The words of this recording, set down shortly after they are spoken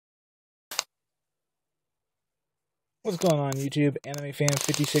What's going on YouTube? Anime Fan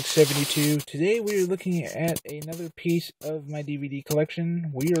 5672. Today we are looking at another piece of my DVD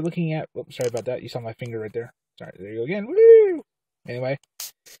collection. We are looking at... Oh, sorry about that. You saw my finger right there. Sorry, there you go again. Woo! Anyway,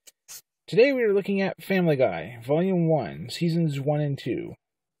 today we are looking at Family Guy, Volume 1, Seasons 1 and 2.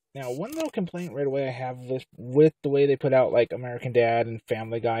 Now, one little complaint right away I have with the way they put out, like, American Dad and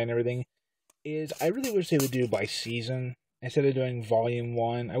Family Guy and everything, is I really wish they would do by season. Instead of doing Volume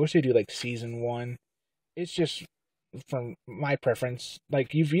 1, I wish they'd do, like, Season 1. It's just... from my preference,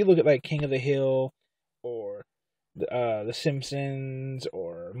 like if you look at like King of the Hill or The Simpsons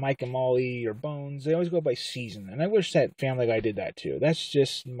or Mike and Molly or Bones, they always go by season, and I wish that Family Guy did that too. That's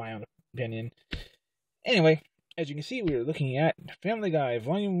just my own opinion. Anyway, as you can see, we are looking at Family Guy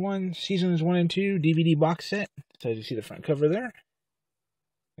Volume 1, Seasons 1 and 2 DVD box set. So as you see the front cover there,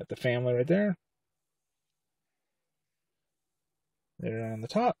 got the family right there. They're on the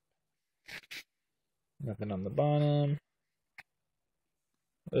top. Nothing on the bottom.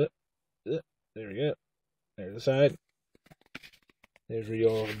 There we go. There's the side. There's where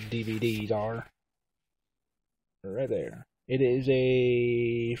your DVDs are. Right there. It is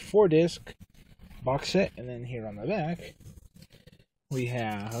a 4-disc box set. And then here on the back, we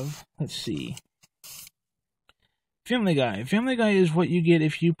have, let's see, Family Guy. Family Guy is what you get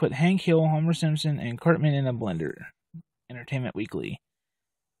if you put Hank Hill, Homer Simpson, and Cartman in a blender. Entertainment Weekly.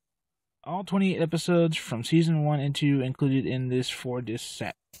 All 28 episodes from Season 1 and 2 included in this 4-disc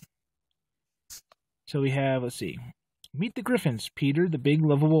set. So we have, let's see, meet the Griffins. Peter, the big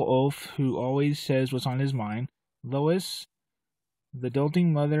lovable oaf who always says what's on his mind. Lois, the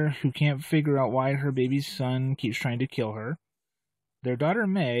doting mother who can't figure out why her baby's son keeps trying to kill her. Their daughter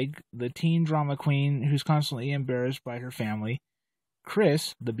Meg, the teen drama queen who's constantly embarrassed by her family.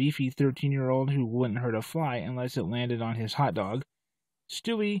 Chris, the beefy 13-year-old who wouldn't hurt a fly unless it landed on his hot dog.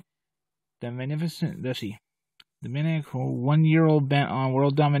 Stewie, the maniac 1-year-old bent on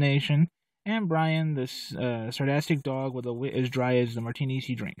world domination, and Brian, the sarcastic dog with a wit as dry as the martinis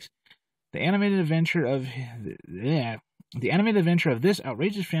he drinks. The animated adventure of this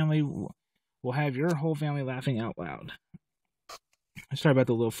outrageous family will have your whole family laughing out loud. Sorry about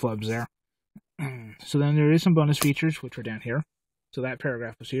the little flubs there. So then there is some bonus features, which are down here. So that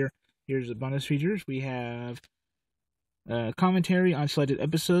paragraph was here. Here's the bonus features. We have commentary on selected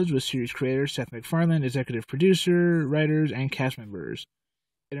episodes with series creator Seth MacFarlane, executive producer, writers, and cast members.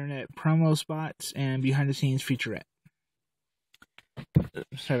 Internet promo spots and behind-the-scenes featurette.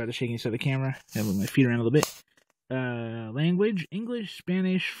 Sorry about the shakiness of the camera. I move my feet around a little bit. Language: English,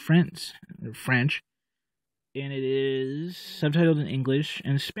 Spanish, French, and it is subtitled in English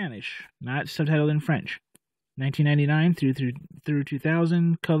and Spanish, not subtitled in French. 1999 through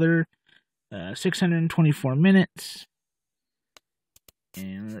 2000. Color: 624 minutes.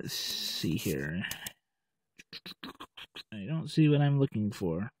 And let's see here. I don't see what I'm looking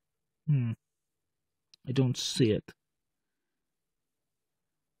for. I don't see it.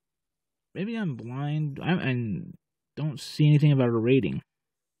 Maybe I'm blind. I don't see anything about a rating.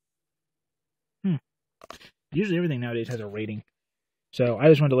 Usually everything nowadays has a rating. So I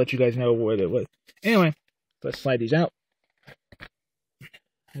just wanted to let you guys know what it was. Anyway, let's slide these out.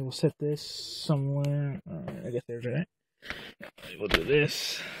 I will set this somewhere. I guess there's it. We'll do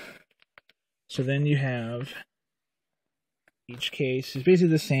this. So then you have each case is basically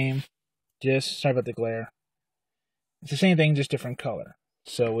the same. Just sorry about the glare. It's the same thing, just different color.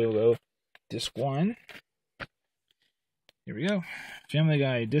 So we'll go disc 1. Here we go. Family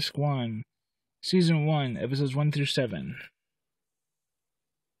Guy, disc 1, season 1, episodes 1 through 7.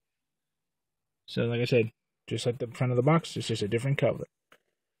 So like I said, just like the front of the box, it's just a different color.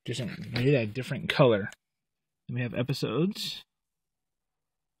 Just made a different color. We have episodes.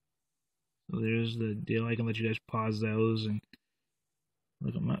 So there's the deal. I can let you guys pause those and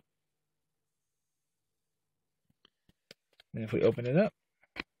look them up. And if we open it up,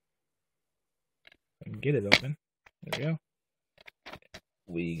 I can get it open. There we go.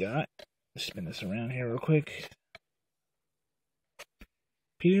 We got, spin this around here real quick.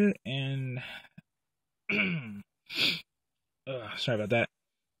 Peter and sorry about that.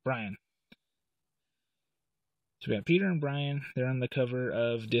 Brian. So we got Peter and Brian. They're on the cover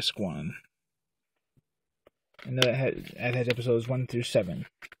of disc 1. And that has episodes 1 through 7.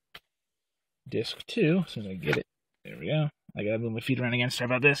 Disc 2, as soon as I get it. There we go. I gotta move my feet around again. Sorry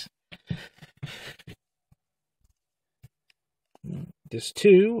about this. Disc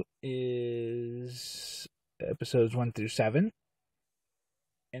 2 is episodes 1 through 7.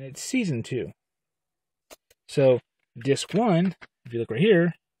 And it's season 2. So, disc 1, if you look right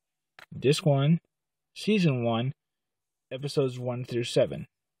here, disc 1, season 1, episodes 1 through 7.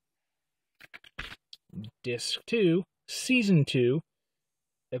 Disc 2 Season 2,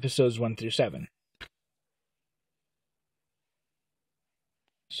 Episodes 1 through 7.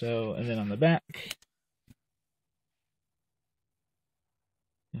 So, and then on the back,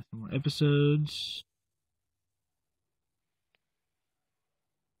 some more episodes.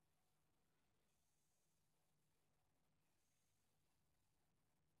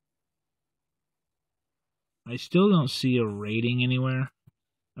 I still don't see a rating anywhere.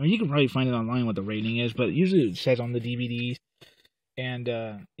 I mean, you can probably find it online what the rating is, but usually it says on the DVDs. And,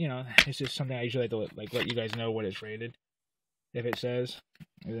 you know, it's just something I usually like to let you guys know what it's rated, if it says.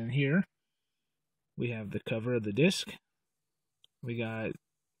 And then here, we have the cover of the disc. We got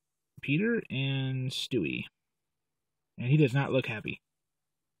Peter and Stewie. And he does not look happy.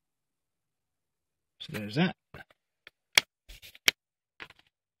 So there's that.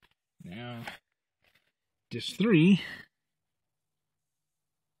 Now, Disc 3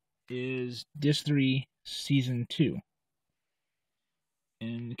 is Disc 3 Season 2.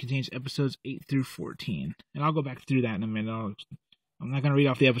 And it contains episodes 8 through 14. And I'll go back through that in a minute. I'm not going to read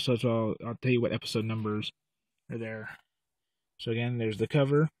off the episodes, so I'll tell you what episode numbers are there. So again, there's the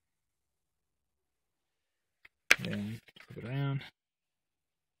cover. Then flip it around.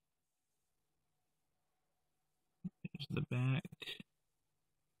 There's the back.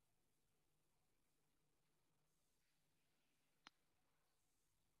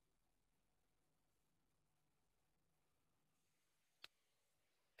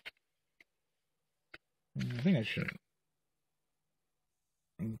 I think I should.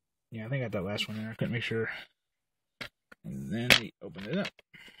 Yeah, I think I got that last one there. I couldn't make sure. And then we open it up.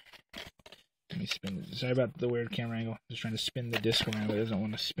 Let me spin it. Sorry about the weird camera angle. Just trying to spin the disc around, but it doesn't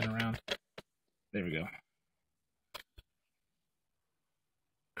want to spin around. There we go.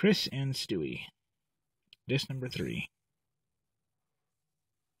 Chris and Stewie. Disc number 3.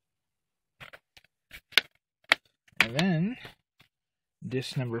 And then,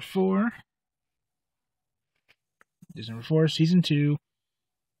 disc number 4. Disc number 4, Season 2,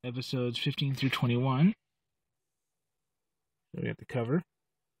 Episodes 15 through 21. So we got the cover.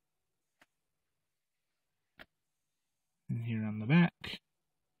 And here on the back.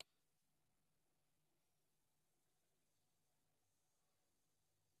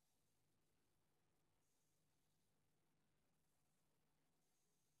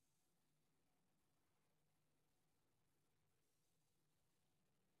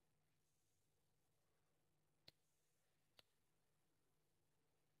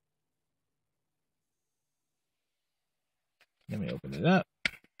 Let me open it up.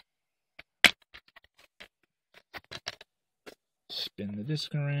 Spin the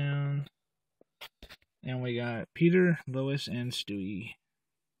disc around. And we got Peter, Lois, and Stewie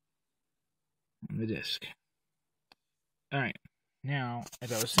on the disc. Alright. Now,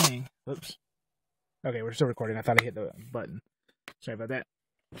 as I was saying, whoops. Okay, we're still recording. I thought I hit the button. Sorry about that.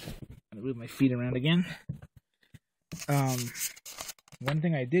 I'm gonna move my feet around again. One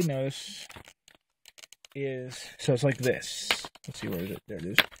thing I did notice is, so it's like this. Let's see, where is it? There it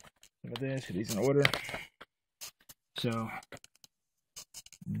is. Look at this. It is in order. So,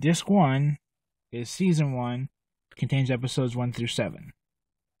 Disc 1 is Season 1, contains episodes 1 through 7.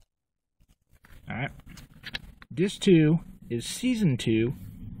 Alright. Disc 2 is Season 2,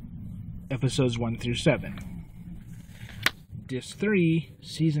 episodes 1 through 7. Disc 3,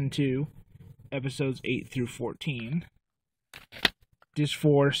 Season 2, episodes 8 through 14. Disc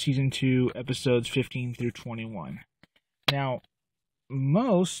 4, Season 2, episodes 15 through 21. Now,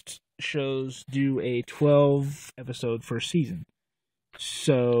 most shows do a 12 episode first season.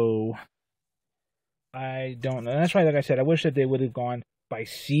 So, I don't know. That's why, like I said, I wish that they would have gone by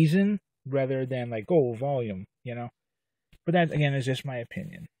season rather than like, oh, volume, you know. But that, again, is just my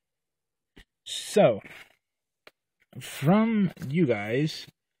opinion. So, from you guys,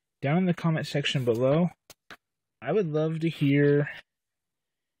 down in the comment section below, I would love to hear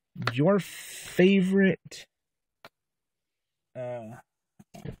your favorite,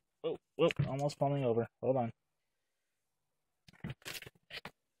 almost falling over. Hold on.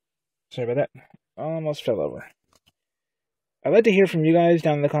 Sorry about that. Almost fell over. I'd like to hear from you guys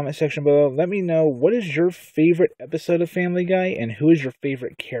down in the comment section below. Let me know, what is your favorite episode of Family Guy and who is your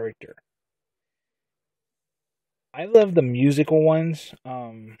favorite character? I love the musical ones.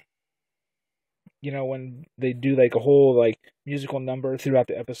 You know, when they do like a whole like musical number throughout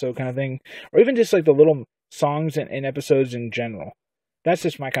the episode kind of thing. Or even just like the little songs in episodes in general. That's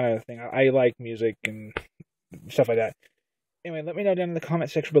just my kind of thing. I like music and stuff like that. Anyway, let me know down in the comment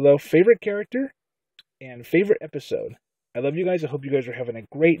section below, favorite character and favorite episode. I love you guys. I hope you guys are having a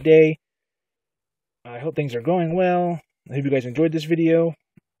great day. I hope things are going well. I hope you guys enjoyed this video.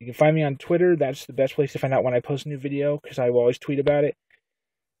 You can find me on Twitter. That's the best place to find out when I post a new video, because I will always tweet about it.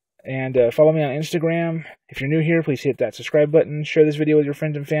 And follow me on Instagram. If you're new here, please hit that subscribe button. Share this video with your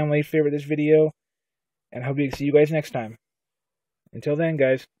friends and family. Favorite this video. And I hope to see you guys next time. Until then,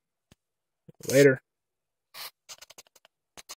 guys. Later.